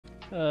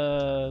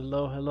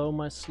Hello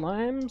my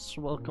slimes,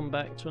 welcome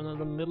back to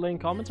another mid lane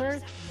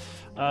commentary.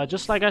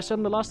 Just like I said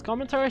in the last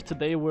commentary,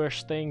 today we're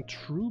staying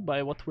true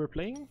by what we're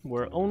playing.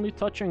 We're only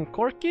touching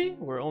Corki,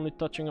 we're only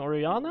touching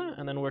Orianna,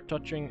 and then we're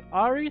touching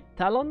Ahri,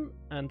 Talon,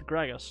 and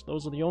Gragas.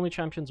 Those are the only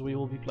champions we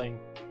will be playing.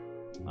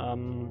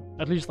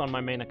 At least on my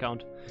main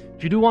account.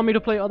 If you do want me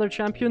to play other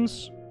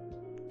champions,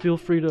 feel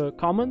free to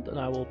comment and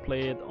I will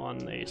play it on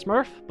a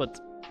Smurf, but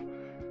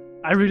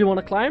I really want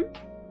to climb.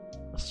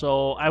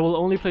 So I will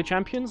only play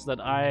champions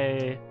that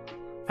I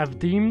have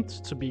deemed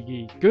to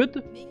be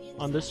good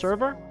on this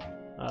server.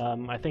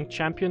 I think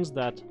champions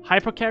that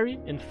hyper carry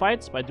in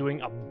fights by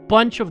doing a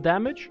bunch of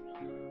damage,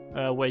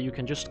 where you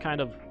can just kind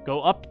of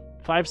go up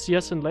 5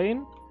 CS in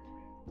lane,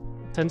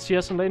 10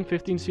 CS in lane,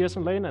 15 CS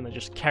in lane, and then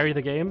just carry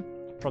the game.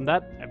 From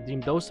that, I've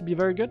deemed those to be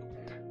very good.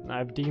 And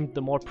I've deemed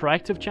the more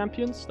proactive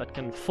champions that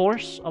can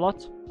force a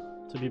lot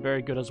to be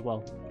very good as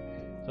well.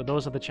 So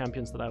those are the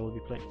champions that I will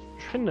be playing.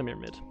 Tryndamere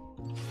mid.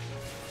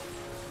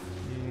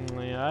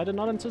 Yeah, I did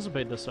not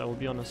anticipate this, I will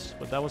be honest,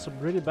 but that was a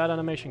really bad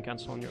animation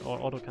cancel on your, or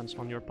auto cancel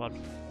on your part.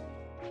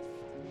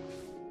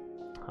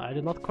 I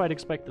did not quite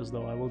expect this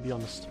though, I will be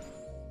honest.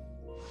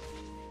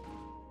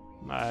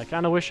 I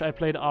kinda wish I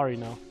played Ahri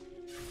now.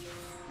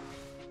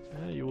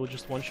 You will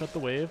just one-shot the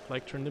wave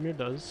like Tryndamere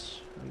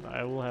does, and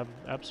I will have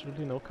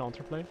absolutely no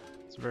counterplay.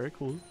 It's very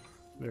cool,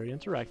 very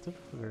interactive,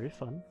 very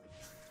fun.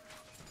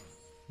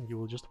 And you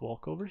will just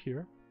walk over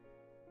here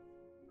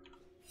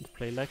and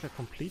play like a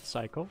complete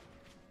psycho.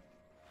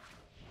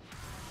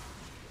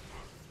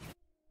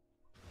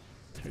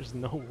 There's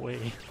no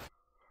way.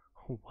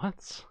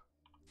 What?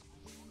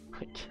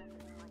 Like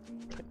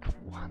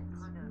what?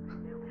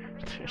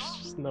 There's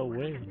just no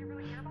way.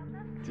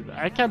 Dude,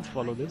 I can't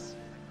follow this.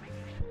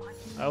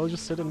 I will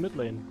just sit in mid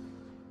lane.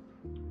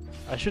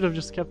 I should have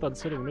just kept on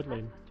sitting mid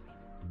lane.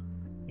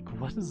 Like,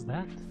 what is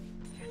that?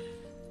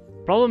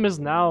 Problem is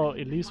now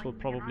Elise will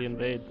probably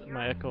invade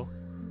my Echo.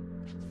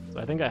 So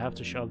I think I have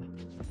to shove.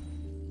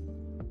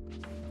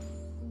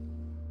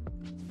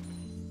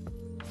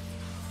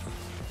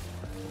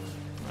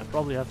 I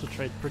probably have to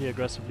trade pretty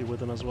aggressively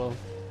with him as well.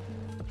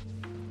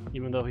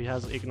 Even though he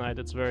has Ignite,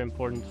 it's very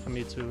important for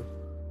me to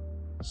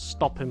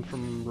stop him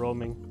from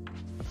roaming.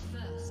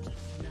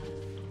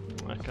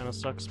 That kinda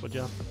sucks, but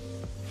yeah.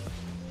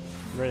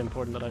 Very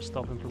important that I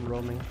stop him from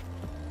roaming.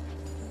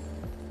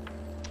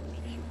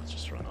 Okay, let's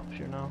just run up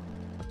here now.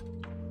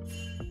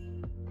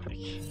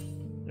 Like,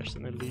 there's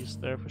an Elise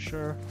there for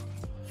sure.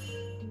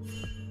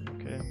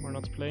 Okay, we're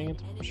not playing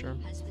it, for sure.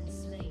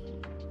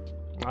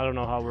 I don't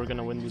know how we're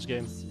gonna win this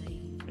game.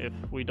 If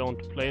we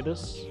don't play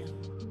this,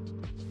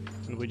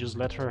 and we just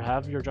let her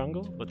have your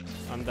jungle, but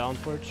I'm down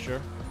for it, sure.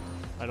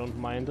 I don't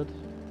mind it.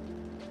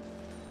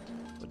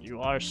 But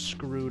you are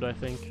screwed, I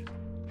think.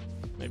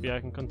 Maybe I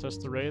can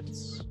contest the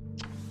raids.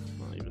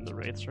 Well, even the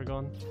raids are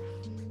gone.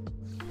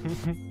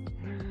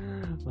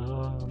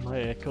 Oh,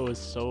 my Echo is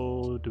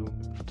so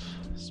doomed.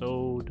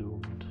 So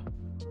doomed.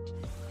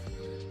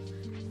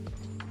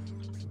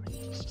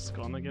 He's just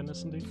gone again,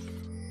 isn't he?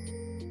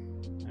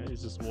 Yeah,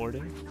 he's just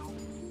warding.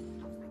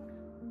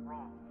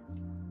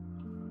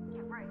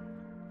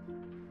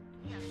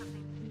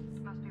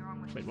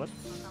 Wait, what?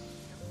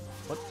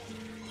 What?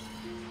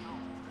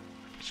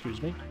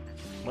 Excuse me?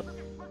 What?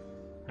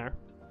 There.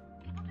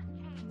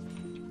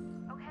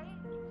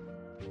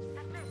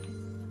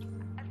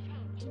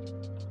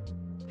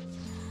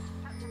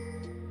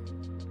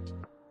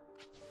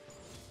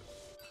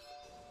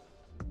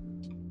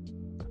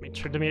 I mean,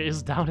 Tryndamere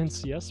is down in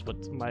CS, but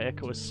my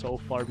Echo is so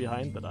far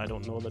behind that I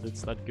don't know that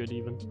it's that good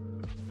even.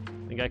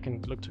 I think I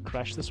can look to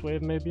crash this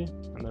wave maybe,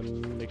 and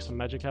then make some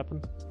magic happen.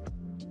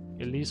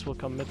 Elise will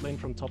come mid lane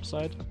from top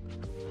side.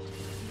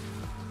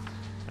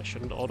 I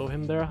shouldn't auto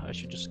him there. I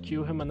should just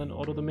Q him and then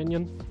auto the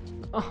minion.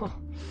 Oh,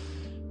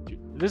 dude,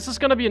 this is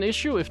gonna be an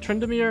issue if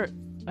Tryndamere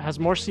has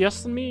more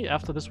CS than me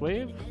after this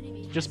wave.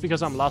 Just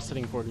because I'm last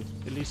hitting 40.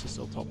 Elise is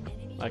still top.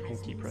 I can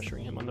keep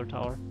pressuring him under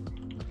tower.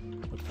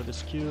 Look for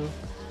this Q.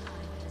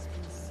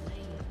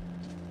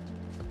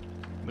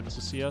 Mix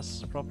the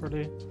CS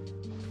properly.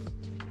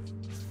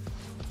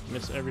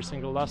 Miss every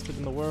single last hit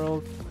in the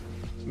world.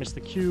 Miss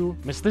the Q.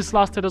 Miss this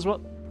last hit as well.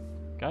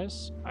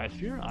 Guys, I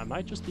fear I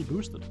might just be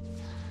boosted.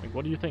 Like,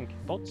 what do you think?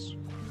 Thoughts?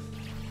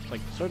 Like,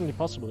 certainly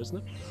possible, isn't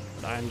it?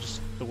 But I'm just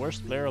the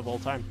worst player of all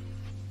time.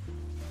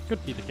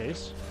 Could be the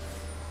case.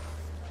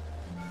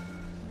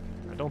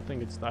 I don't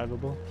think it's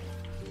diveable.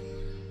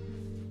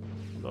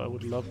 Although I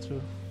would love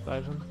to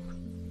dive him.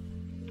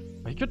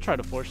 I could try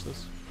to force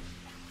this.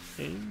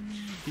 In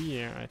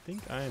the air. I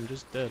think I am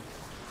just dead.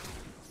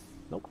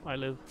 Nope, I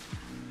live.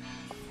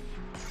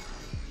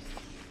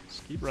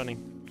 Just keep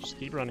running. Just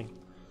keep running.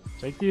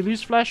 Take the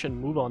Elise flash and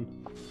move on.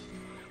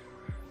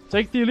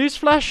 Take the Elise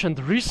flash and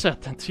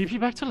reset and TP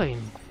back to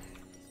lane.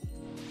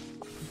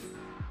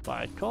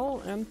 Fight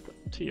call and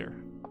tier.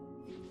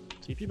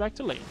 TP back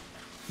to lane.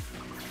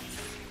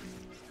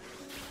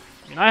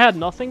 I mean, I had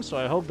nothing, so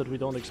I hope that we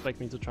don't expect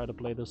me to try to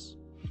play this.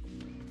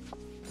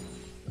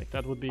 Like,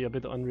 that would be a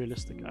bit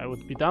unrealistic. I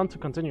would be down to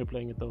continue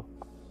playing it though.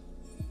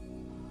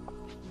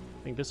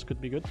 I think this could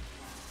be good.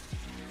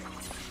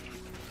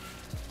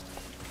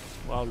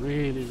 Wow,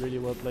 really, really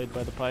well played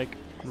by the Pike.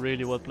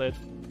 Really well played.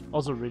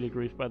 Also really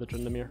griefed by the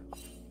Tryndamere.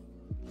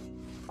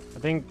 I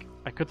think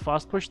I could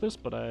fast push this,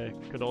 but I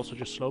could also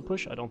just slow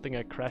push. I don't think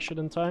I crash it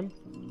in time.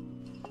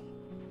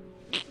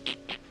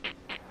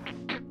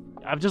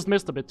 I've just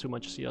missed a bit too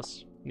much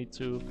CS. Need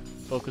to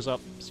focus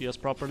up CS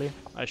properly.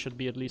 I should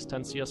be at least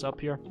 10 CS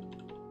up here.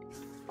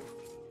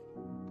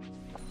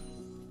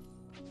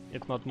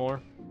 If not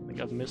more. I think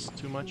I've missed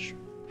too much.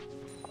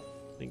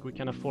 I think we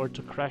can afford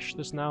to crash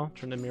this now.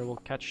 Tryndamere will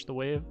catch the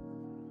wave.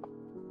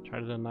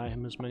 Try to deny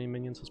him as many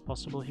minions as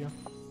possible here.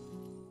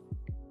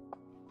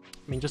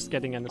 I mean, just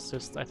getting an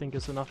assist I think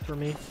is enough for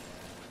me.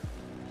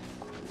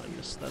 I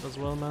missed that as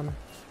well, man.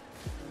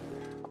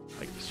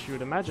 Like, you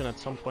would imagine at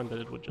some point that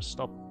it would just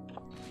stop.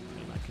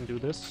 And I can do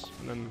this,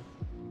 and then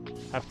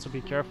have to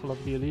be careful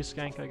of the Elise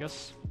gank, I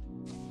guess.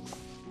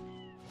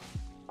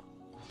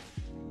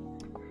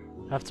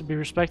 Have to be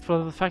respectful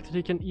of the fact that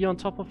he can E on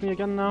top of me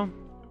again now.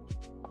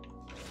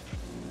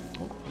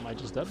 Oh, am I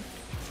just dead?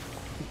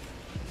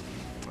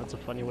 That's a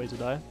funny way to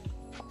die.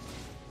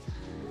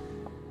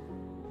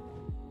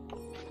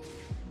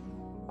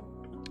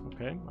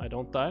 Okay, I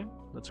don't die.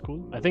 That's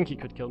cool. I think he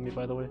could kill me,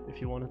 by the way, if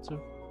he wanted to.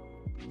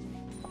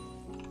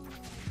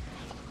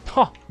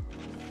 Ha!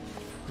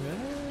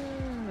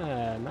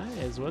 Yeah,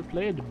 nice. Well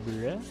played,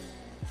 bruh.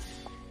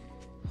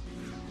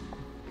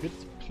 Good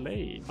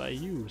play by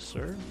you,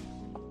 sir.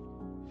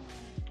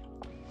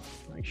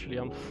 Actually,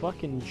 I'm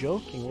fucking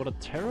joking. What a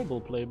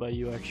terrible play by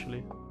you,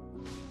 actually.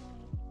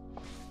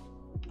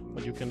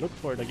 But you can look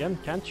for it again,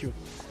 can't you?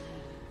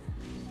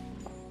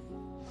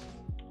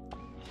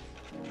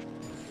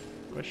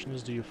 Question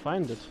is, do you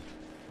find it?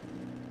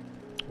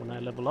 When I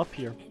level up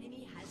here.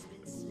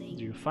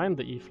 Do you find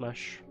the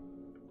E-flash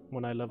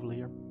when I level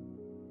here?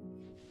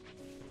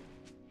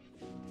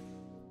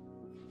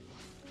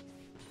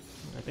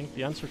 I think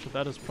the answer to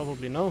that is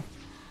probably no.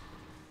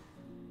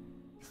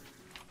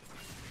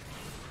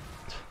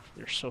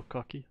 You're so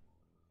cocky.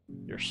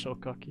 You're so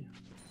cocky.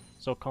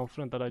 So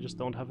confident that I just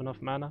don't have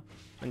enough mana.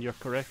 And you're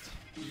correct.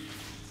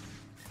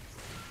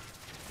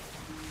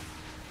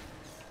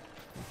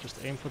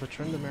 Just aim for the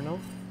Tryndamere now.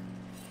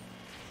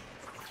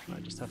 I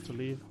just have to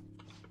leave.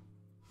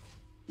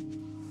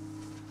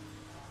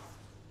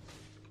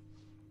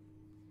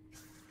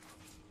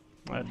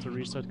 I have to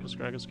reset because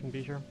Gragas can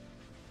be here.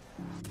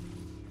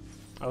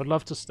 I would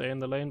love to stay in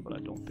the lane, but I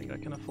don't think I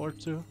can afford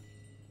to.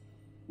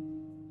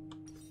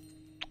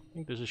 I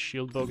think this is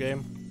shield bow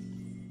game.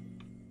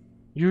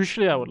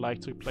 Usually I would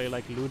like to play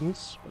like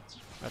Ludens, but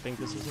I think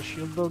this is a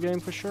shield bow game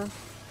for sure.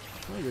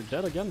 Oh, you're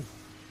dead again.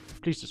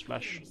 Please just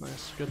flash.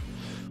 Nice, good.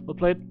 Well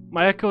played.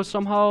 My Echo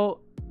somehow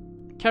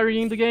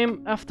carrying the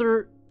game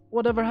after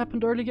whatever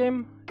happened early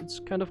game. It's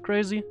kind of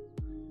crazy.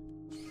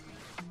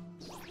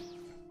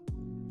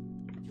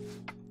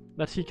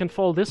 That he can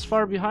fall this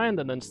far behind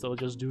and then still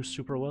just do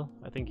super well.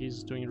 I think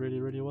he's doing really,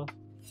 really well.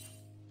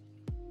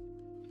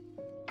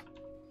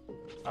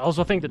 I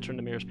also think that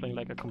Tryndamere is playing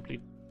like a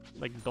complete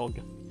dog.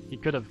 He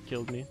could have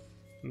killed me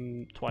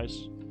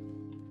twice.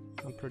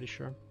 I'm pretty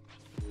sure.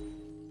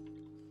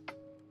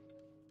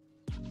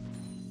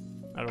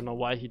 I don't know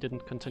why he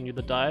didn't continue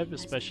the dive,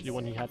 especially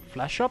when he had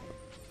flash up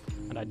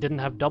and I didn't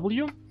have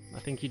W. I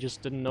think he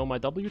just didn't know my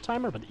W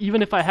timer, but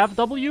even if I have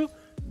W,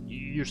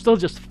 you still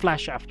just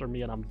flash after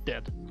me and I'm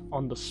dead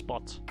on the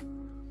spot.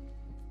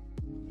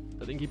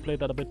 I think he played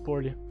that a bit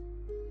poorly.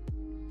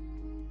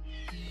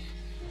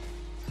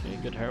 Okay,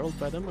 good herald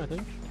by them, I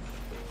think.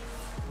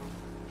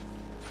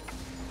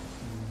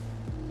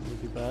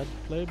 Maybe bad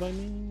play by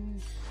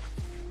me.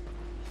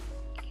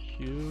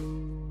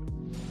 Q.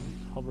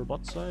 Hover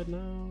bot side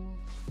now.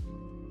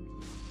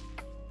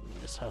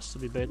 This has to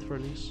be bait for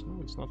Elise.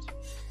 No, it's not.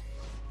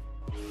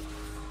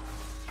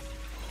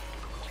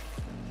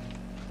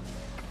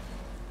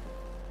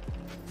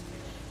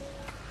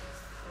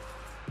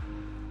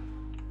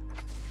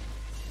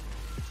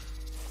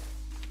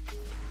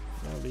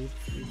 No, leave.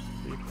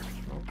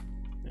 No,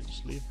 yeah,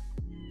 just leave.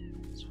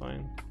 It's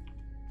fine.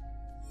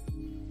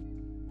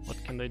 What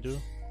can they do?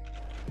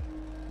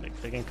 Like,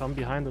 they can come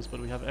behind us, but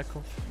we have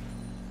Echo.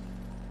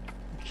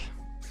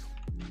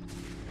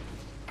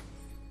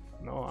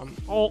 No, I'm...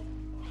 Oh!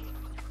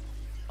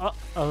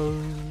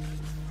 Uh-oh.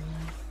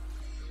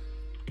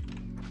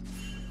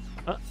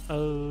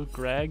 Uh-oh,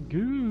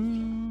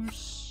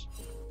 Gragoose.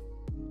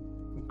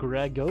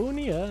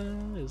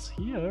 Gragonia is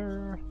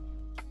here.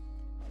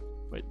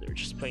 Wait, they're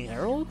just playing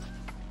Herald?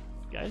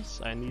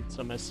 Guys, I need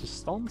some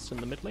assistance in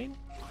the mid lane.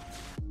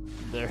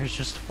 There's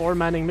just 4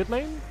 manning mid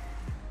lane.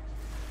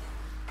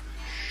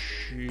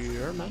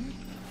 Sure, man.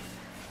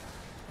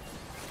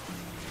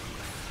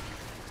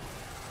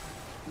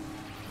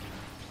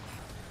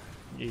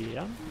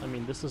 Yeah, I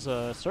mean, this is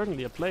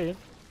certainly a play.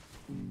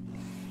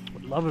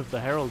 Would love if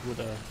the Herald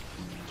would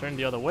turn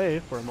the other way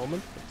for a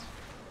moment, but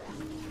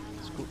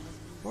it's cool.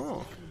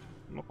 Oh,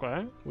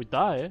 okay, we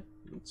die.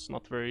 It's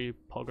not very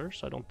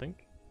poggers, I don't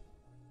think.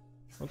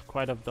 Don't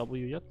quite have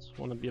W yet.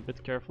 Want to be a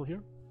bit careful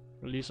here.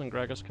 Elise and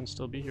Gragas can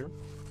still be here.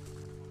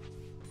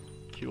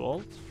 Q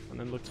ult, and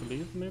then look to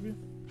leave, maybe?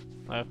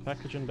 I have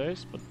package in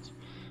base, but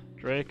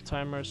Drake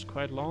timer is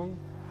quite long.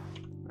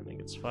 I think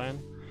it's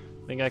fine.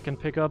 I think I can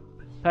pick up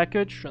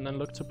package and then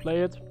look to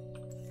play it.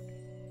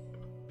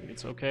 I think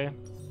it's okay. I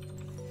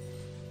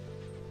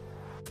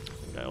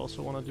think I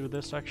also want to do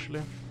this,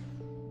 actually.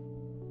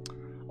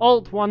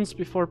 Ult once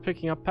before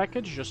picking up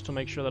package, just to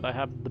make sure that I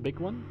have the big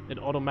one. It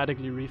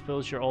automatically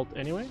refills your ult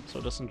anyway, so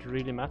it doesn't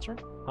really matter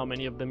how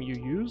many of them you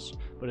use,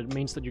 but it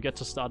means that you get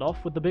to start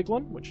off with the big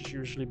one, which is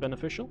usually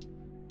beneficial.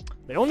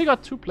 They only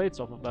got 2 plates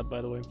off of that, by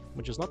the way,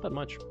 which is not that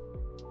much.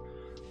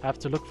 I have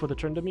to look for the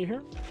Tryndamere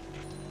here.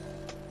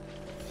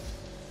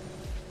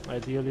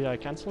 Ideally I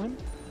cancel him,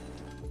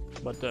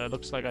 but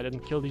looks like I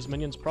didn't kill these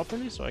minions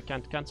properly, so I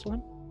can't cancel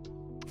him.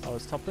 How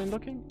is top lane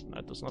looking?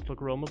 That does not look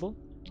roamable.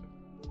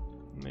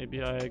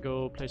 Maybe I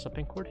go place a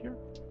pink ward here.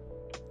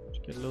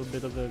 Get a little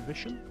bit of a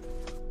vision.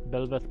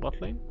 Bel'Veth bot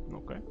lane.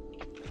 Okay.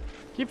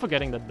 Keep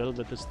forgetting that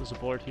Bel'Veth is the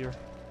support here.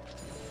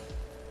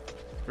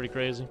 Pretty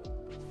crazy.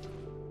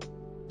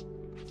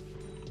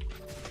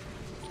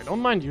 I don't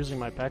mind using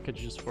my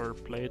packages for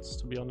plates,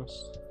 to be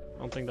honest. I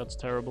don't think that's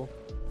terrible.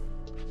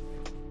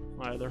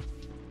 Either.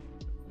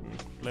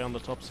 Play on the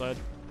top side.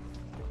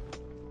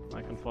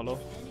 I can follow.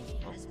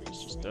 Oh,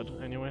 he's just dead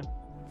anyway.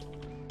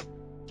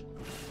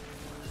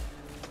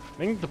 I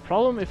think the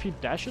problem if he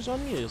dashes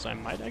on me is I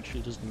might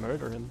actually just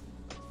murder him.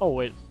 Oh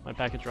wait, my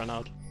package ran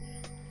out.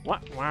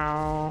 What?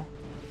 Wow.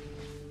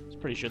 It's a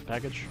pretty shit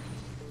package.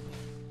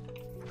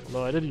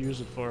 Although I did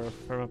use it for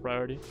perma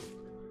priority.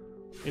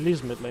 He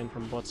leaves mid lane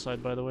from bot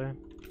side, by the way.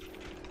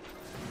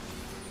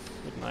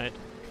 Good night.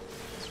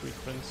 Sweet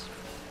prince.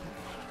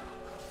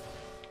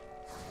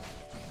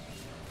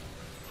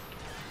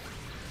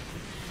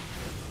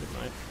 Good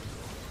night.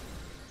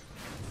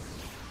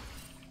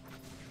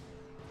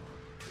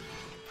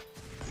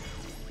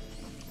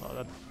 Oh,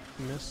 that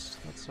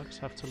missed. That sucks.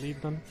 Have to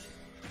leave then.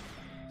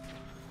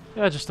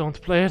 Yeah, just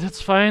don't play it.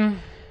 It's fine.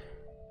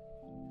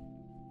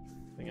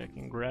 I think I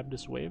can grab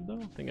this wave though.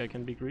 I think I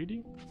can be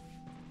greedy.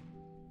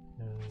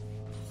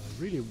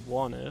 I really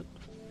want it.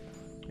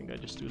 I think I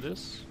just do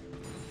this.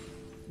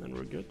 Then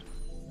we're good.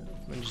 Yeah.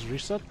 Then just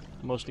reset.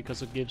 Mostly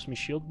because it gives me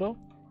shield bow,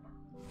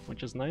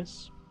 which is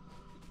nice.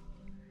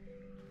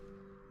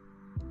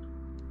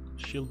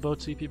 Shield bow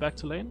TP back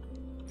to lane.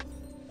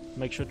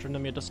 Make sure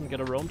Tryndamere doesn't get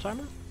a roam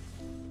timer.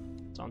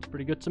 Sounds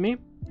pretty good to me.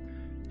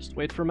 Just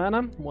wait for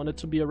mana. Want it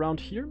to be around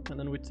here, and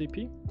then we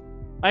TP.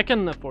 I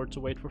can afford to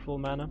wait for full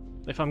mana.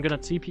 If I'm gonna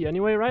TP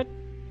anyway, right?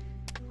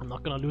 I'm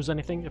not gonna lose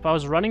anything. If I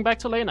was running back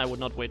to lane, I would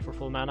not wait for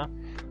full mana.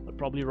 I'd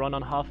probably run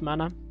on half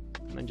mana,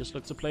 and then just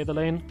look to play the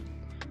lane.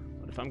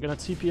 But if I'm gonna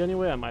TP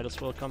anyway, I might as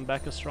well come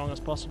back as strong as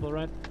possible,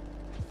 right?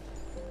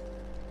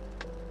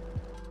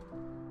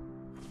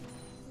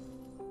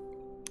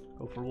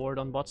 Go for ward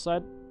on bot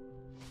side.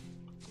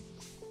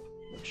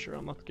 Make sure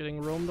I'm not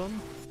getting roamed on.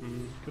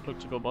 Could look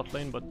to go bot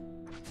lane, but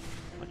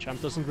my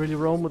champ doesn't really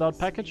roam without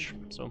package,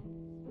 so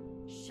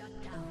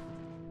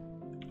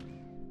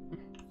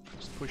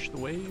just push the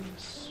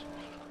waves.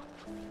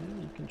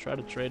 Yeah, you can try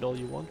to trade all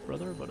you want,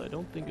 brother, but I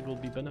don't think it will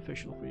be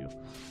beneficial for you.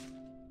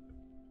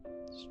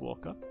 Just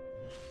walk up.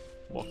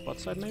 Walk bot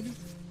side, maybe?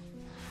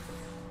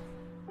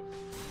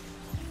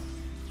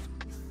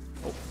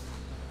 Oh.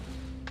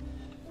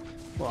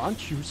 Well,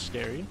 aren't you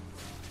scary?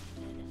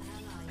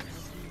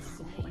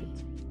 Wait.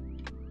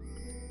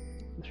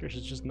 There's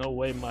just no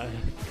way my...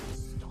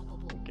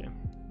 Okay.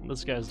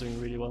 This guy's doing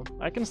really well.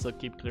 I can still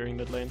keep clearing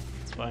mid lane.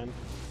 It's fine.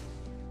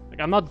 Like,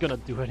 I'm not gonna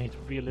do any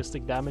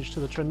realistic damage to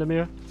the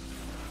Tryndamere.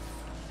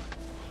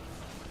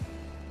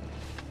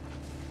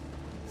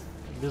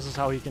 Like, this is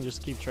how he can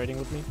just keep trading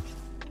with me.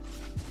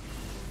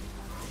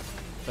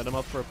 Set him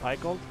up for a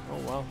pike ult. Oh,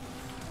 wow.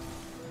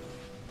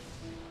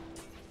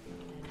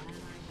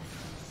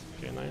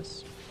 Okay,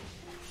 nice.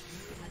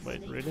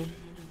 Wait, really?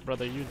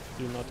 Brother, you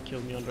do not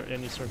kill me under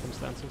any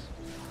circumstances.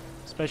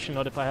 Especially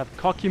not if I have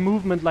cocky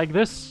movement like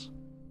this.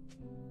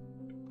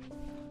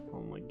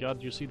 Oh my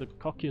god, you see the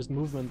cockiest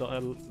movement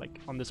like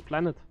on this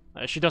planet.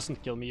 She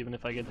doesn't kill me even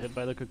if I get hit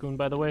by the cocoon,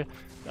 by the way.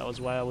 That was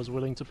why I was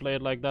willing to play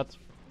it like that.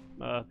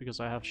 Because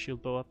I have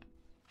shield bow up.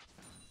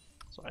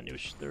 So I knew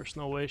there's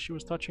no way she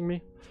was touching me.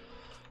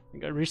 I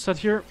think I reset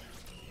here.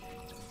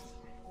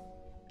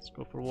 Let's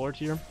go for ward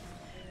here.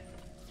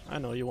 I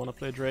know you want to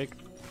play Drake.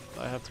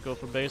 I have to go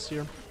for base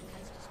here.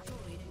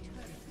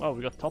 Wow,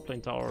 we got top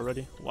lane tower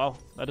already. Wow,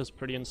 that is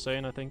pretty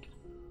insane, I think.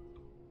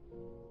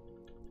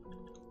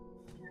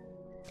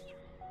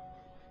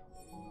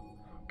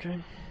 Okay.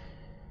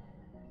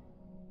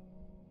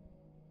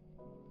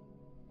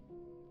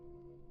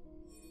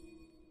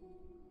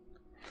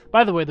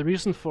 By the way, the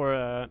reason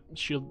for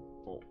shield...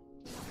 Oh.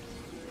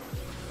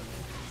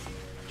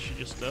 She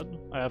just dead.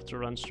 I have to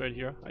run straight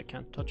here. I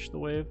can't touch the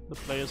wave. The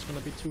play is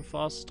gonna be too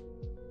fast.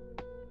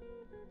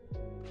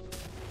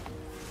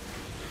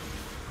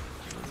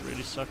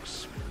 Really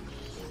sucks.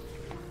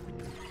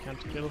 Can't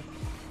kill.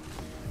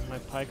 My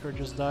piker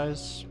just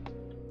dies.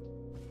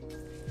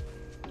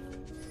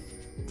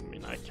 I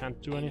mean, I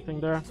can't do anything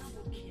there.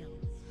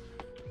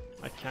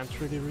 I can't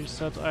really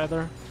reset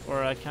either,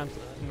 or I can't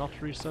not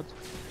reset.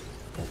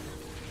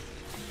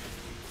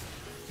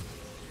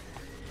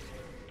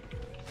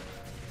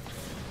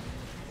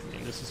 I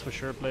mean, this is for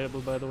sure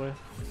playable, by the way.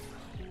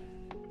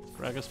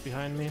 Gragas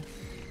behind me.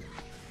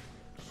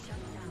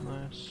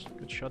 Nice,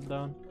 good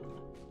shutdown.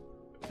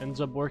 Ends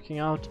up working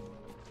out.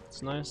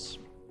 It's nice.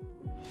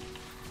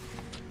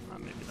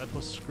 Maybe that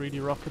was greedy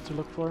rocket to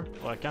look for.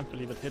 Oh, I can't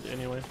believe it hit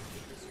anyway.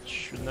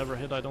 Should never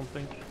hit, I don't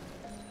think.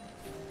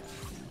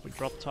 We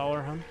drop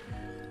tower, huh?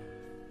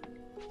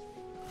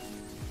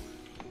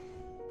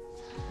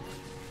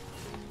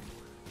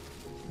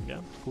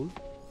 Yeah, cool.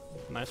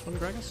 Nice one,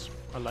 Gragas.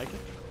 I like it.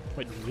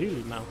 Wait,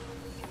 really now?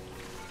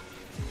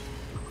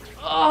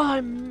 Oh, I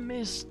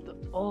missed the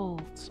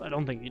ult. I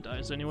don't think he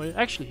dies anyway.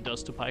 Actually, he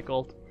does to Pike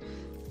ult.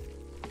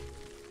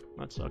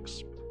 That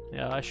sucks.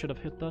 Yeah, I should have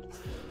hit that.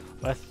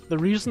 But the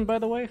reason, by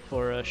the way,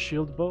 for a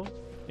shield bow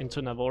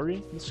into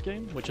Navori this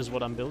game, which is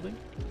what I'm building.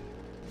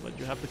 But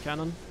you have the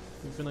cannon.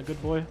 You've been a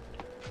good boy.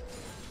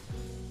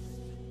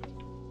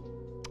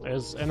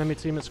 His enemy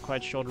team is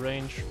quite short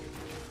range,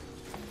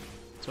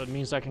 so it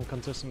means I can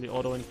consistently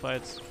auto in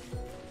fights.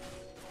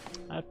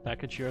 I have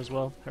package here as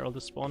well. Herald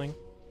is spawning.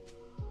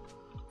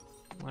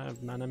 I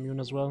have mana immune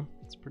as well.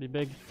 It's pretty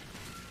big.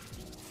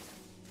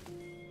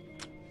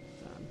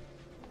 Damn.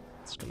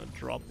 It's gonna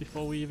drop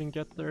before we even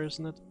get there,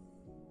 isn't it?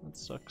 That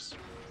sucks.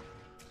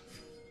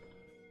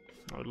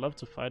 I would love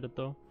to fight it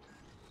though.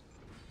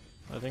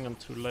 I think I'm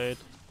too late.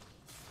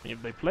 I mean,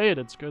 if they play it,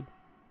 it's good.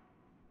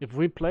 If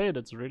we play it,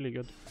 it's really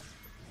good.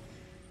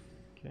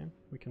 Okay,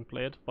 we can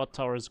play it. Bot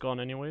tower is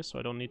gone anyway, so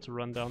I don't need to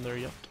run down there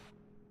yet.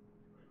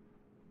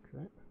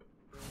 Okay.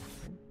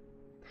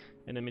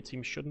 Enemy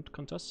team shouldn't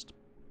contest.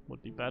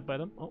 Would be bad by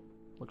them. Oh,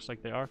 looks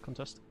like they are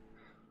contesting.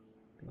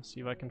 Gonna see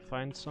if I can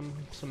find some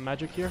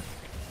magic here.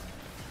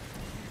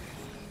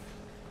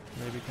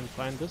 Maybe we can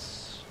find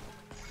this.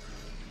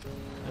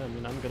 I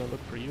mean, I'm gonna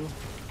look for you.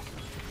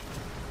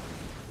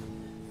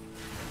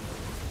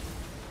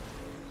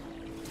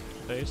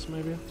 Base,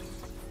 maybe?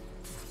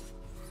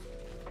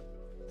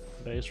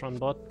 Base run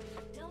bot.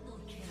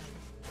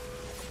 I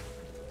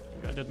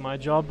think I did my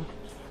job.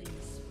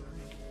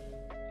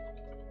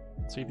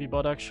 TP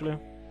bot, actually.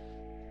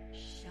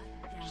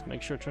 Just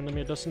make sure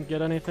Tryndamere doesn't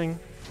get anything.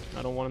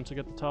 I don't want him to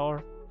get the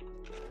tower.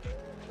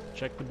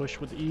 Check the bush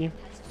with E.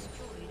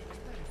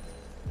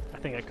 I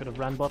think I could have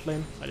ran bot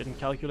lane. I didn't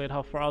calculate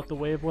how far out the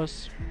wave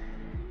was.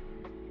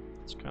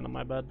 It's kind of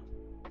my bad.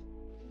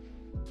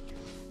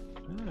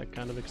 Yeah, I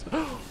kind of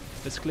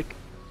misclick.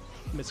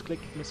 Misclick,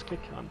 misclick.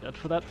 I'm dead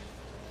for that.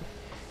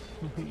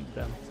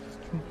 Damn.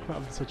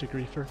 I'm such a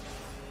griefer.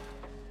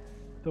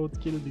 Don't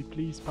kill me,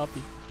 please,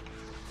 puppy.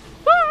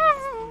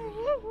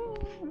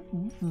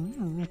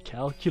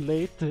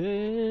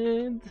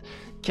 Calculated.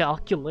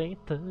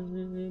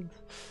 Calculated.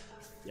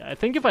 Yeah, I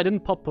think if I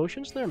didn't pop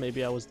potions there,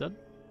 maybe I was dead.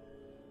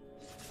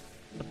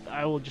 But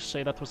I will just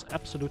say that was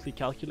absolutely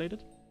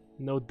calculated.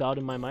 No doubt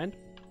in my mind.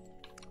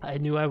 I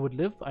knew I would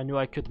live, I knew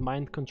I could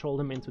mind control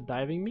him into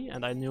diving me,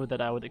 and I knew that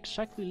I would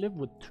exactly live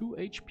with 2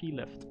 HP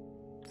left.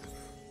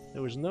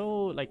 There was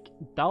no, like,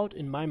 doubt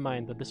in my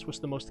mind that this was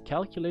the most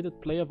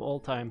calculated play of all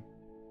time.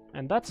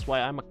 And that's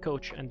why I'm a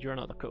coach and you're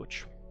not a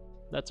coach.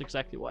 That's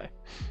exactly why.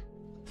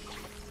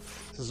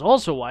 This is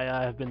also why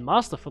I have been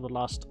master for the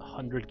last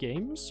 100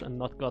 games and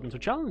not gotten to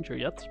challenger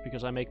yet,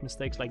 because I make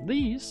mistakes like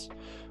these,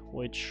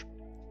 which,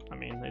 I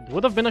mean, it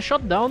would have been a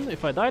shutdown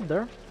if I died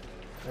there.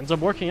 Ends up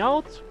working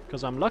out,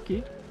 because I'm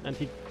lucky, and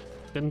he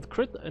didn't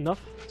crit enough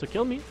to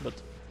kill me, but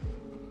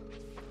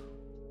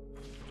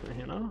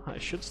you know, I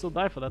should still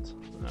die for that.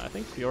 I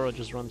think Fiora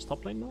just runs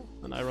top lane now,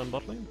 and I run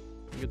bot lane.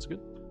 I think it's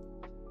good.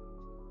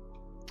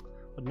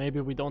 But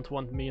maybe we don't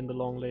want me in the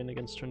long lane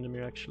against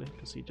Tryndamere actually,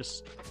 because he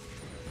just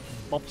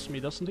bops me,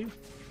 doesn't he?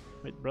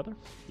 Wait, brother,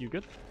 you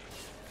good?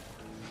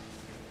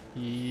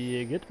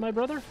 You good, my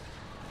brother?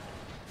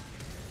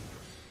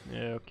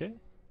 Yeah, okay.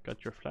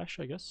 Got your flash,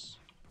 I guess.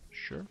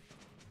 Sure.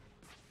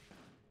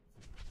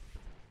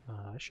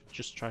 I should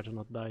just try to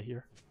not die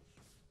here.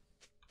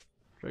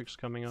 Drake's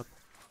coming up.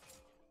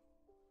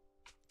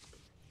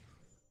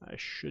 I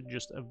should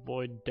just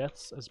avoid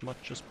deaths as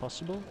much as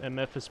possible.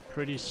 MF is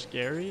pretty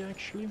scary,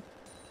 actually.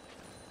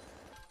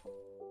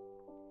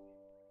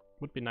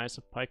 Would be nice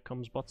if Pyke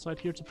comes bot side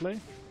here to play.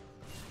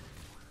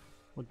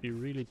 Would be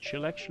really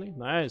chill, actually.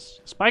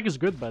 Nice. Spike is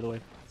good, by the way.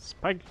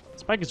 Spike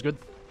is good.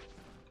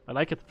 I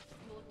like it.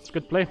 It's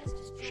good play.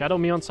 Shadow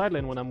me on side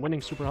lane when I'm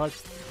winning super hard.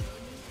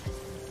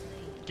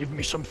 Give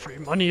me some free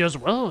money as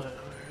well.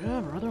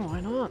 Yeah, brother,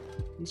 why not?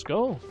 Let's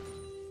go.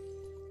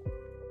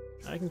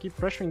 I can keep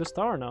pressuring this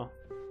tower now.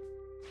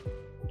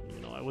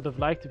 You know, I would have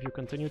liked if you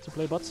continued to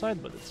play bot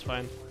side, but it's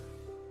fine.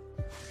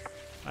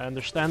 I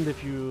understand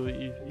if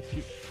you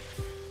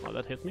oh,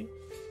 that hit me.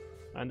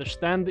 I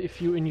understand if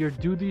you in your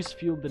duties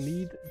feel the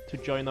need to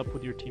join up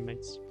with your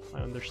teammates. I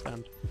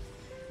understand.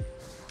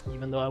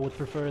 Even though I would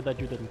prefer that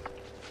you didn't.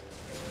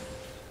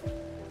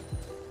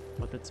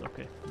 But it's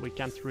okay. We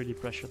can't really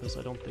pressure this,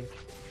 I don't think.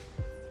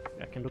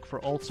 I can look for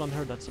ults on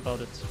her, that's about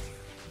it.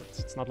 But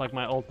It's not like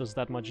my ult does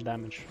that much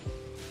damage.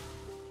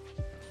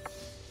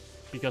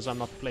 Because I'm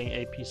not playing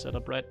AP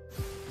setup, right?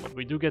 But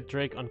we do get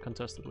Drake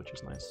uncontested, which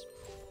is nice.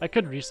 I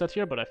could reset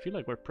here, but I feel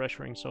like we're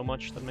pressuring so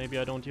much that maybe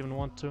I don't even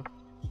want to.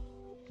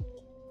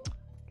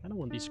 Kinda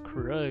want these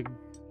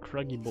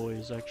Kruggy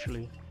boys,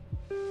 actually.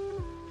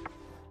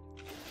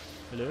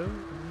 Hello?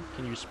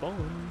 Can you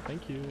spawn?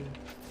 Thank you.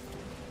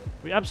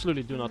 We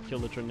absolutely do not kill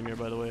the Tryndamere,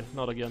 by the way.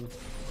 Not again.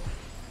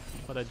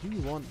 But I do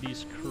want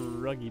these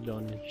Kruggy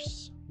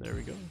dons. There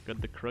we go.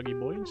 Got the Kruggy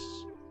boys.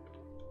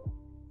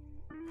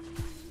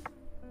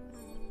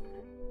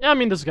 Yeah, I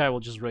mean, this guy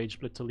will just rage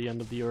split till the end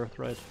of the earth,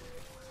 right?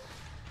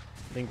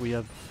 I think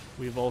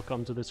we've all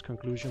come to this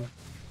conclusion.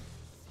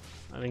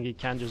 I think he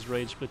can just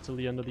rage split till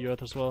the end of the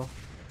earth as well.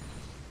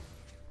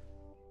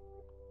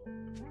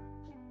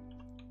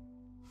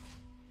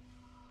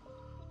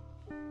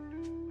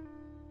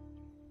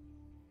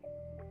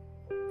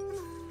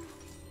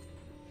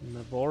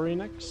 Navori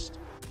next.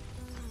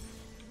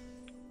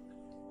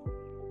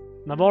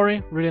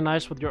 Navori, really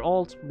nice with your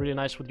ult, really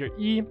nice with your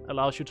E,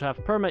 allows you to have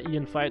perma E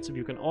in fights if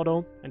you can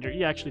auto, and your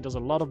E actually does a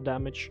lot of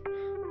damage,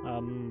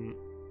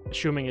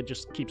 assuming it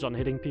just keeps on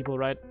hitting people,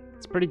 right?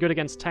 It's pretty good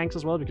against tanks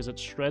as well because it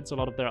shreds a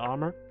lot of their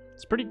armor.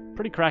 It's pretty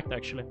cracked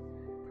actually.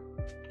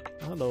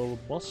 Hello,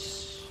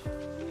 boss.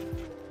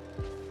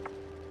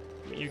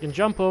 I mean, you can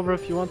jump over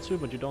if you want to,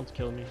 but you don't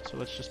kill me, so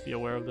let's just be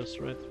aware of this,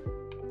 right?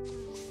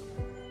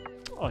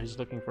 Oh, he's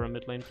looking for a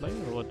mid lane play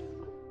or what?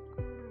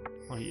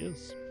 Oh, he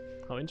is.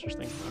 Oh,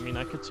 interesting. I mean,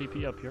 I could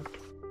TP up here.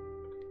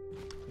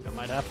 I think I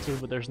might have to,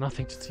 but there's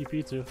nothing to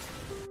TP to.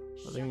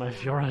 I think my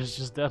Fiora is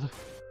just dead.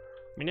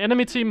 I mean,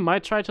 enemy team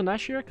might try to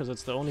Nash here, because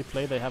it's the only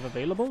play they have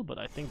available, but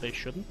I think they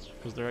shouldn't,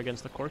 because they're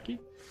against the Corki,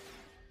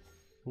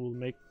 who will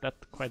make that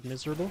quite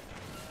miserable.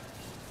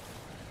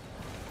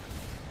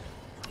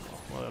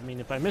 Well, I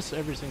mean, if I miss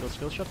every single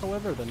skill shot,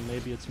 however, then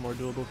maybe it's more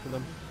doable for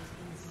them.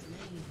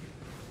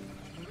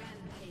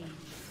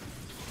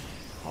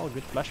 Oh,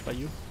 good flash by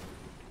you.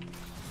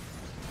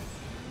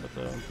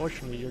 But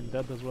unfortunately, you're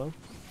dead as well.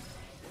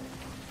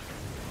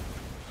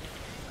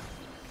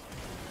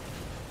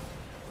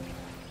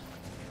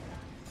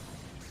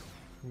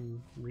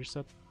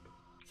 Reset.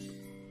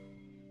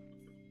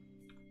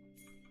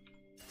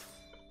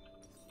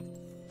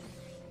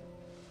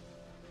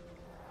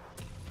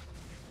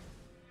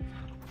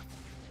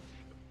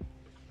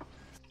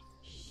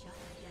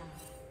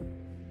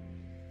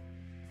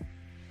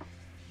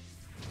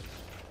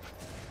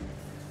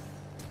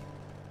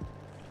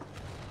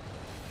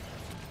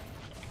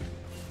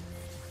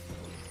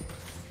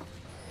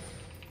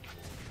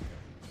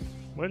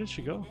 Where did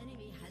she go?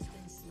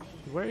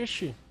 Where is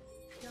she?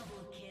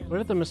 Where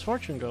did the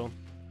misfortune go?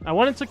 I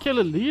wanted to kill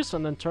Elise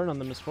and then turn on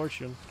the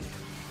misfortune.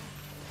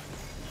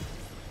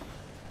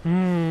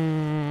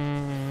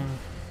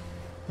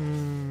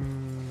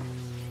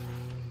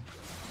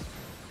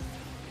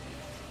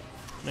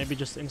 Maybe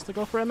just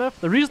insta-go for MF?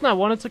 The reason I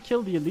wanted to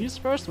kill the Elise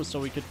first was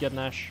so we could get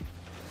Nash.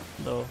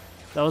 Though,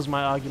 that was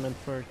my argument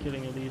for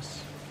killing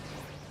Elise.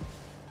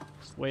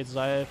 Just wait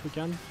Xayah if we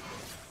can.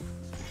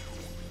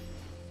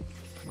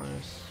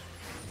 Nice.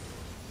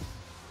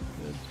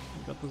 Good.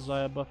 Got the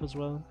Xayah buff as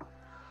well.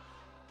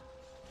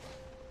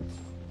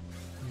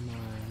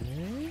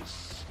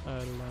 Nice. I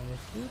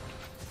like it.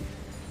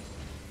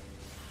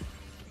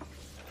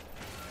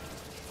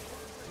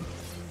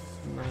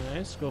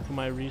 Nice. Go for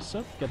my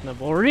reset. Get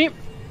Navori.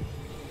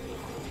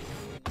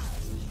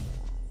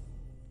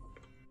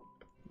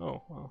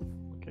 Oh, well.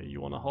 Okay,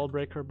 you want a hull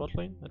breaker bot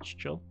lane? That's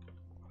chill.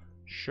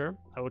 Sure.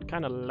 I would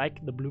kind of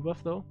like the blue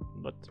buff though,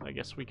 but I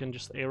guess we can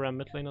just ARAM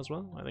mid lane as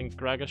well. I think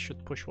Gragas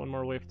should push one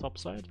more wave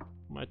topside.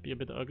 Might be a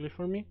bit ugly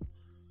for me.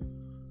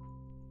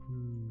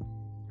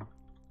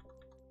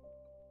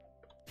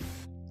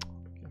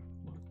 Okay.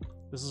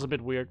 This is a bit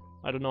weird.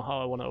 I don't know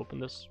how I want to open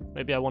this.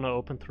 Maybe I want to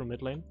open through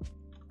mid lane.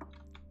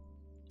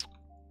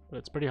 But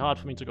it's pretty hard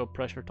for me to go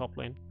pressure top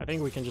lane. I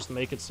think we can just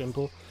make it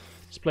simple.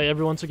 Just play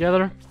everyone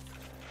together.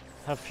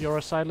 Have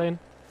Fiora side lane.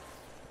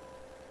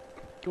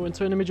 Go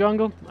into enemy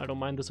jungle. I don't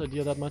mind this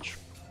idea that much.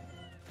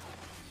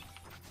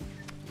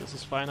 This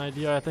is fine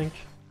idea, I think.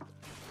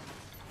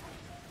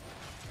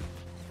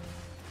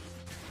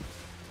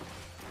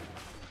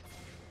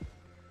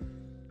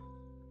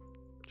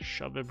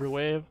 Shove every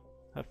wave.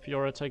 Have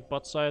Fiora take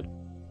bot side.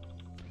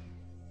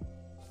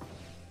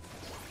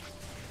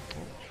 Oh,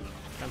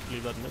 can't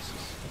believe that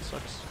misses. That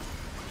sucks.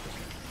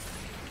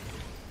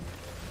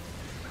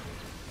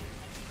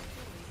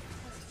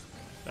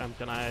 Damn,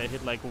 can I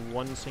hit like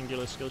one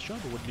singular skill shot?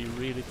 It would be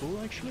really cool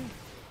actually.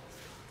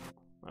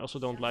 I also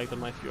don't like that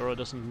my Fiora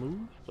doesn't move,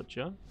 but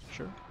yeah,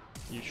 sure.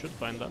 You should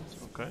find that,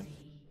 okay.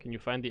 Can you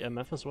find the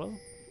MF as well?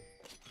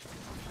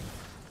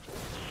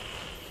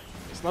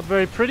 It's not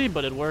very pretty,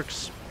 but it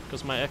works,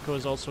 because my Echo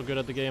is also good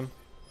at the game.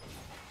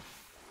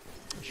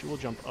 She will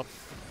jump up.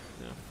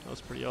 Yeah, that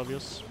was pretty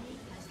obvious.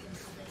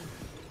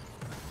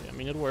 Yeah, I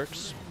mean, it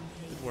works.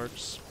 It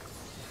works.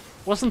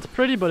 Wasn't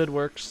pretty, but it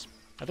works.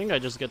 I think I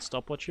just get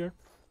stopwatch here,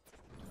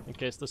 in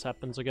case this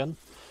happens again.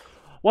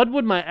 What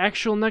would my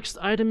actual next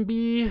item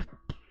be?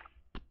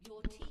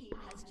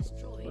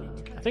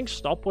 I think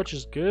Stopwatch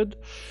is good.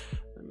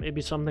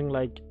 Maybe something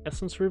like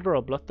Essence Reaver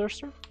or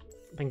Bloodthirster.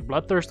 I think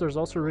Bloodthirster is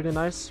also really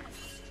nice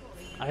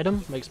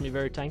item, makes me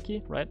very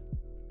tanky, right?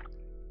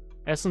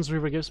 Essence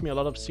Reaver gives me a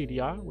lot of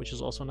CDR, which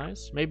is also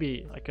nice.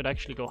 Maybe I could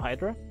actually go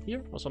Hydra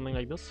here or something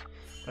like this.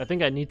 I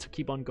think I need to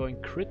keep on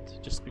going crit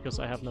just because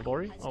I have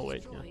Navori. Oh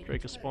wait, yeah,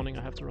 Drake is spawning,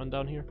 I have to run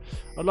down here.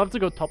 I'd love to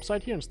go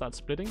topside here and start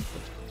splitting,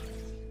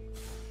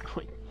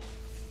 but...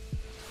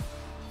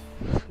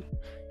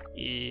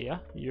 Yeah,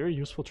 you're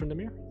useful,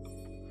 Tryndamere.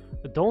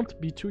 Don't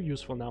be too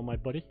useful now, my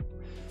buddy.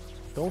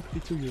 Don't be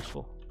too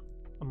useful,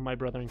 my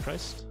brother in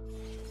Christ.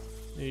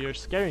 You're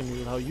scaring me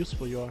with how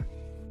useful you are.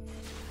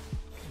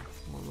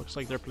 Well, looks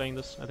like they're playing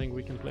this. I think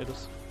we can play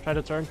this. Try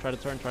to turn, try to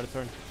turn, try to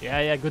turn.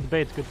 Yeah, good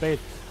bait, good bait.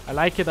 I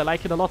like it a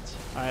lot.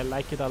 I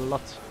like it a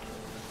lot.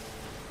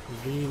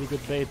 Really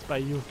good bait by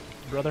you,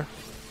 brother.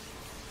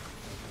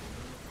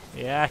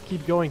 Yeah,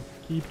 keep going,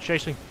 keep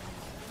chasing.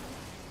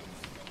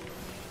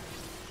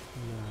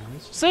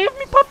 Nice. Save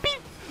me, puppy!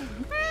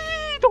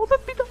 Don't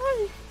let me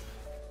die!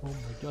 Oh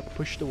my god,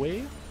 push the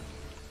wave.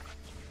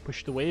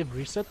 Push the wave,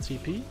 reset,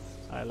 TP.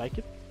 I like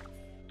it.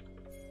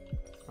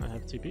 I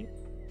have TP.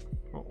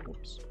 Oh,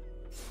 whoops.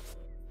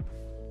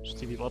 Just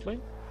TP bot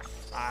lane.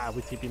 Ah,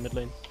 we TP mid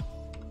lane.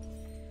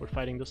 We're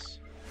fighting this.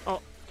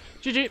 Oh,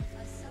 GG!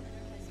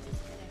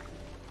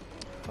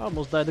 I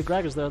almost died the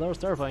Gragas there, that was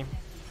terrifying.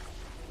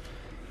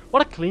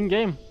 What a clean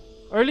game.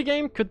 Early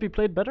game could be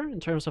played better in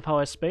terms of how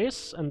I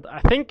space, and I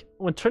think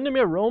when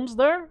Tryndamere roams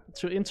there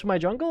into my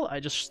jungle,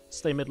 I just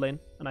stay mid lane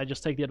and I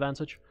just take the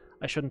advantage.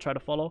 I shouldn't try to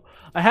follow.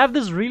 I have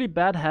this really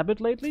bad habit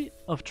lately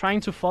of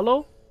trying to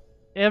follow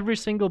every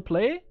single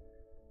play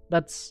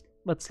that's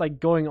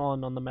like going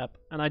on the map,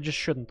 and I just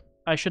shouldn't.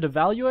 I should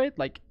evaluate,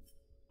 like,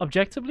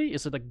 objectively,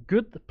 is it a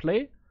good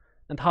play,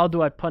 and how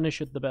do I punish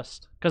it the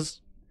best?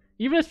 Because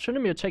even if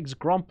Tryndamere takes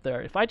Gromp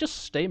there, if I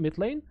just stay mid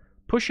lane,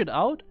 push it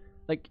out,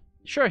 like,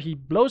 sure, he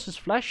blows his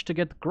flash to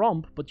get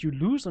Gromp, but you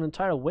lose an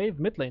entire wave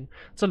mid lane.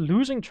 It's a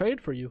losing trade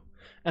for you.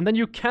 And then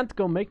you can't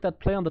go make that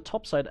play on the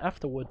top side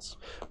afterwards.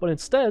 But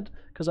instead,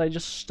 because I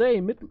just stay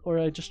mid, or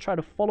I just try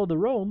to follow the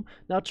roam,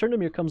 now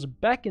Tryndamere comes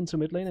back into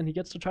mid lane and he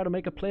gets to try to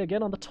make a play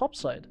again on the top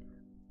side.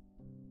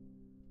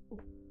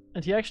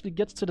 And he actually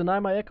gets to deny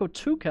my Echo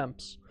 2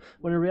 camps,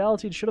 when in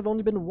reality it should have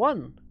only been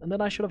 1, and then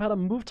I should have had a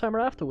move timer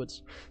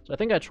afterwards. So I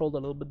think I trolled a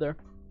little bit there.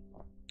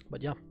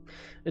 But yeah,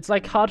 it's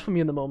like hard for me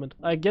in the moment.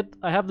 I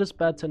have this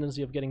bad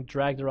tendency of getting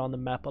dragged around the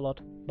map a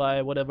lot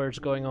by whatever's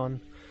going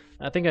on.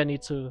 I think I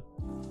need to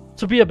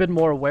be a bit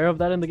more aware of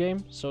that in the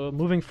game. So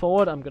moving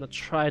forward, I'm gonna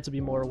try to be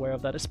more aware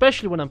of that,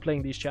 especially when I'm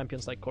playing these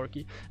champions like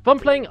Corki. If I'm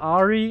playing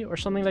Ahri or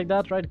something like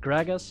that, right,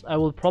 Gragas, I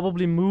will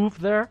probably move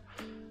there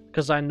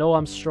because I know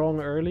I'm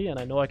strong early and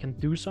I know I can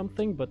do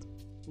something. But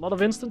a lot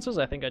of instances,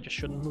 I think I just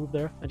shouldn't move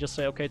there. I just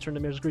say, okay,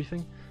 Tryndamere's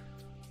griefing.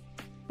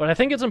 But I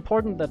think it's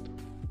important that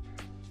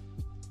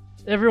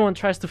everyone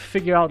tries to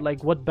figure out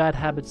like what bad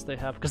habits they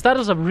have, because that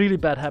is a really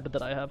bad habit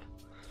that I have,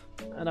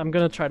 and I'm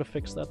gonna try to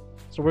fix that.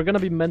 So we're gonna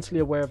be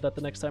mentally aware of that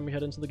the next time we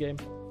head into the game.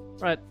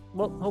 Alright,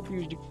 well,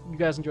 hopefully you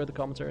guys enjoyed the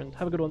commentary, and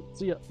have a good one.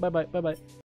 See ya. Bye bye.